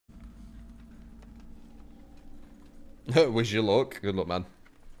Wish you luck. Good luck, man.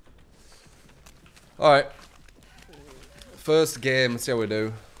 Alright. First game. Let's see how we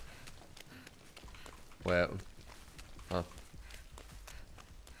do. Wait. Huh.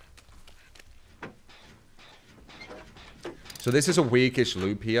 So this is a weakish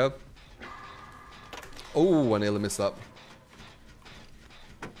loop here. Oh, I nearly missed that.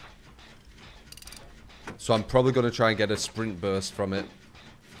 So I'm probably going to try and get a sprint burst from it.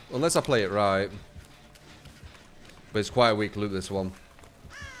 Unless I play it right. But it's quite a weak loop, this one.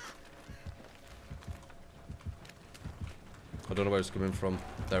 I don't know where it's coming from.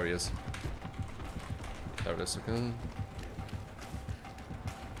 There he is. There it is. Okay.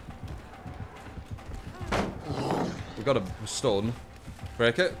 We've got a stun.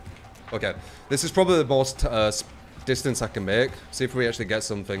 Break it. Okay. This is probably the most distance I can make. See if we actually get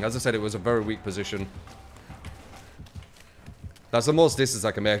something. As I said, it was a very weak position. That's the most distance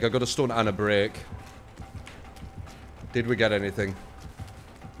I can make. I got a stun and a break. Did we get anything?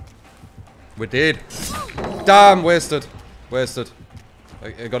 We did. Damn, wasted. Wasted.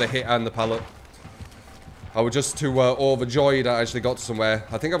 I got a hit and the pallet. I was just too overjoyed I actually got to somewhere.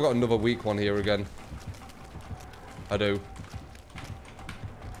 I think I've got another weak one here again. I do.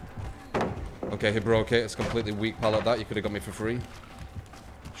 Okay, he broke it. It's completely weak pallet that. You could have got me for free.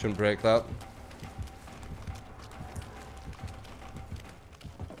 Shouldn't break that.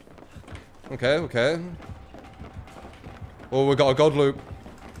 Okay, okay. Oh, we got a god loop.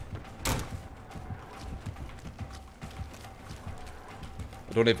 I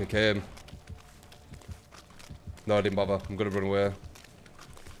don't know if it came. No, I didn't bother. I'm gonna run away.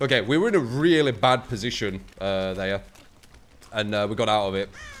 Okay, we were in a really bad position there. And we got out of it.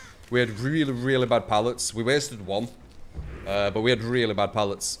 We had really, really bad pallets. We wasted one. But we had really bad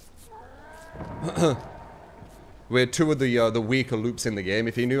pallets. We had two of the weaker loops in the game.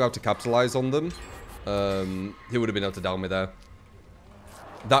 If he knew how to capitalize on them, he would have been able to down me there.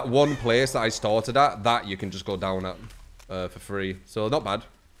 That one place that I started at, that you can just go down at for free. So not bad.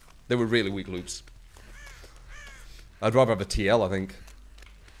 They were really weak loops. I'd rather have a TL, I think.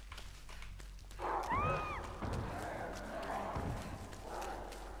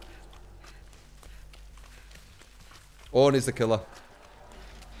 ONI's the killer.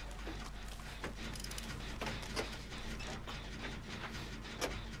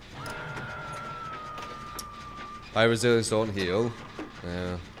 High resilience don't heal.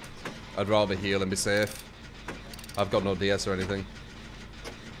 Yeah. I'd rather heal and be safe. I've got no DS or anything.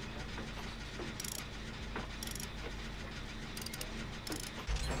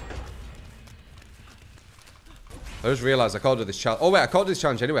 I just realised I can't do this challenge. Oh wait, I can't do this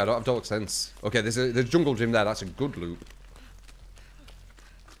challenge anyway. I don't have Dark Sense. Okay, there's a jungle gym there. That's a good loop.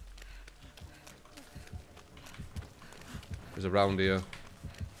 There's a round here.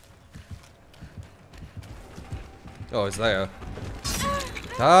 Oh, it's there.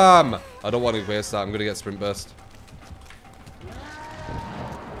 Damn! I don't want to waste that. I'm going to get sprint burst.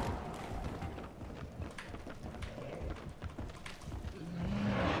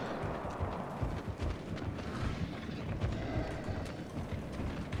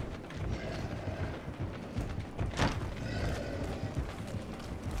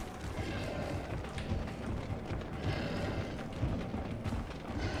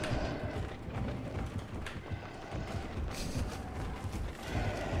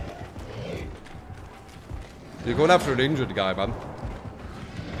 You're going after an injured guy, man.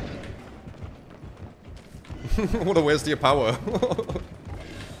 What a waste of your power.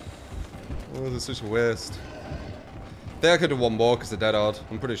 Oh, this is such a waste. I think I could do one more because they're dead hard.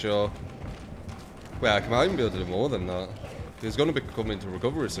 I'm pretty sure. Wait, I might even be able to do more than that. He's going to be coming to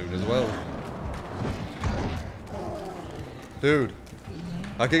recovery soon as well. Dude.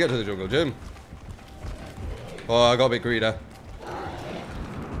 I can get to the jungle gym. Oh, I got a bit greedy.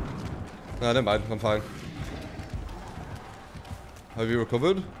 No, never mind. I'm fine. Have you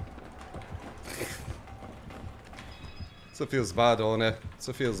recovered? So it feels bad, ONI. So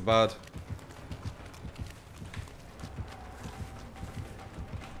it feels bad.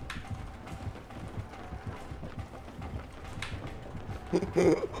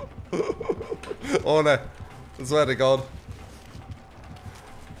 ONI. I swear to God.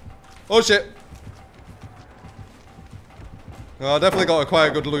 Oh shit! Oh, I definitely got quite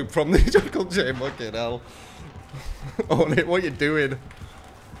a good loop from the jungle gym. Fucking hell. ONI, what are you doing?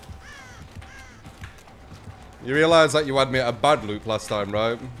 You realise that you had me at a bad loop last time,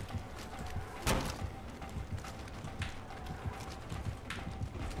 right?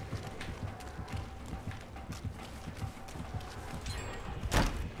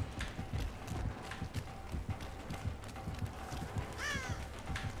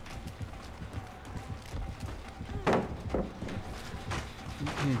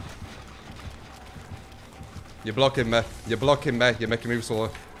 You're blocking me. You're blocking me. You're making me move slower.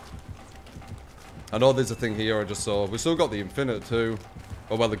 I know there's a thing here I just saw. We still got the infinite too.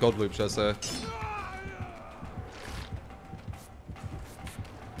 Oh well, the god loop, should I say.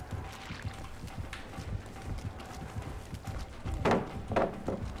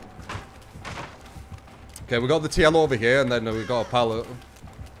 Okay, we got the TL over here, and then we got a pallet.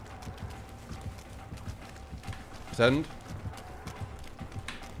 Send.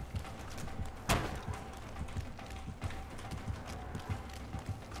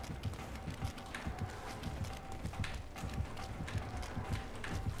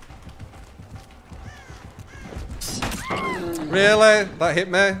 Really? That hit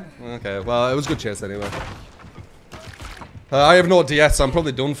me? Okay, well, it was a good chase anyway. I have no DS, so I'm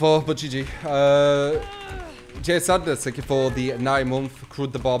probably done for, but GG. Jay Sadness, thank you for the 9-month.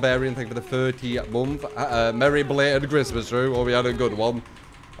 Crud the Barbarian, thank you for the 30th month. Merry belated Christmas, Drew. Oh, we had a good one.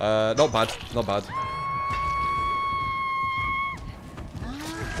 Not bad, not bad.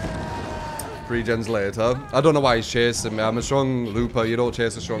 3 gens later. I don't know why he's chasing me. I'm a strong looper. You don't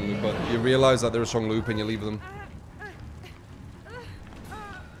chase a strong looper. You realise that they're a strong looper and you leave them.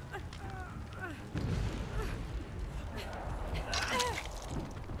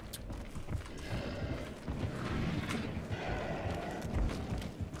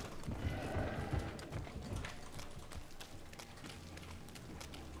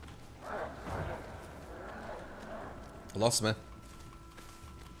 Lost me.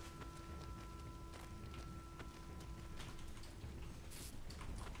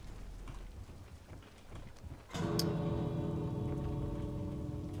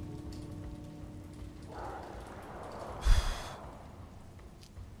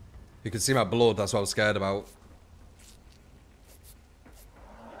 You can see my blood, that's what I was scared about.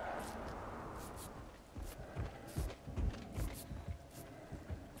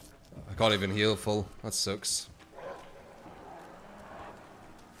 I can't even heal full, that sucks.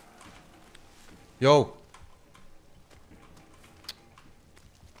 Yo.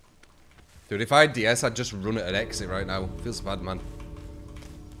 Dude, if I had DS, I'd just run it at exit right now. Feels bad, man.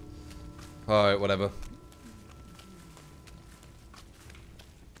 Alright, whatever.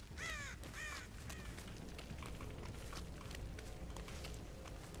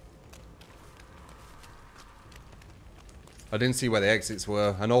 I didn't see where the exits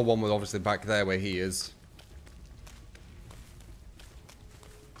were. I know one was obviously back there where he is.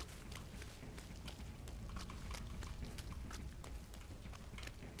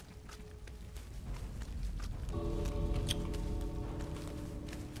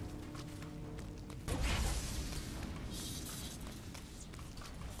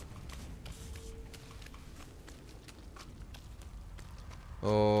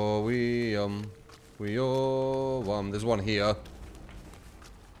 Oh, there's one here.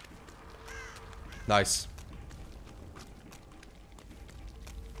 Nice.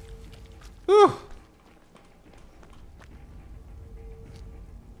 Whew.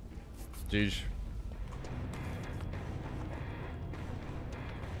 Jeez.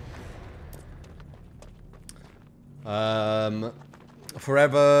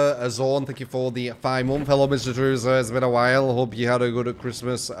 Forever Azorn, thank you for the 5-month. Hello, Mr. Drews. It's been a while. Hope you had a good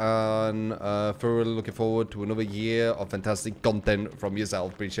Christmas and thoroughly looking forward to another year of fantastic content from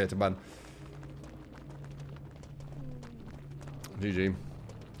yourself. Appreciate it, man. GG.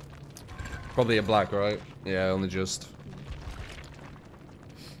 Probably a black, right? Yeah, only just.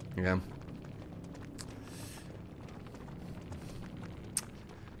 Yeah.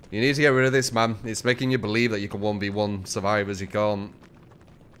 You need to get rid of this, man. It's making you believe that you can 1v1 survivors. You can't.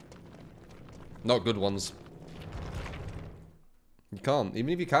 Not good ones. You can't.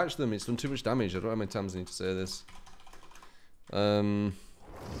 Even if you catch them, it's done too much damage. I don't know how many times I need to say this. Oh,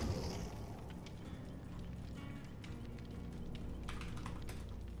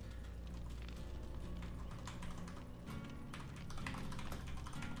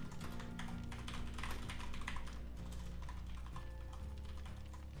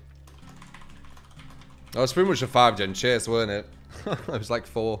 it's pretty much a 5-gen chase, weren't it? It was like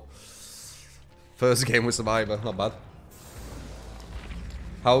 4. First game with Survivor, not bad.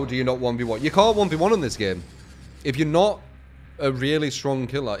 How do you not 1v1? You can't 1v1 in this game. If you're not a really strong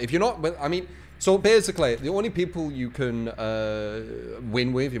killer. If you're not, I mean, so basically, the only people you can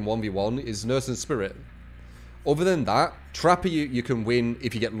win with in 1v1 is Nurse and Spirit. Other than that, Trapper you can win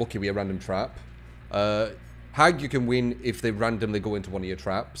if you get lucky with a random trap. Hag you can win if they randomly go into one of your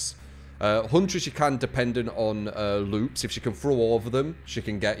traps. Huntress you can, dependent on loops. If she can throw over them, she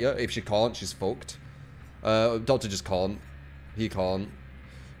can get you. If she can't, she's fucked. Doctor just can't. He can't.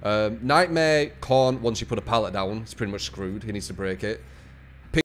 Nightmare can't once you put a pallet down. It's pretty much screwed. He needs to break it.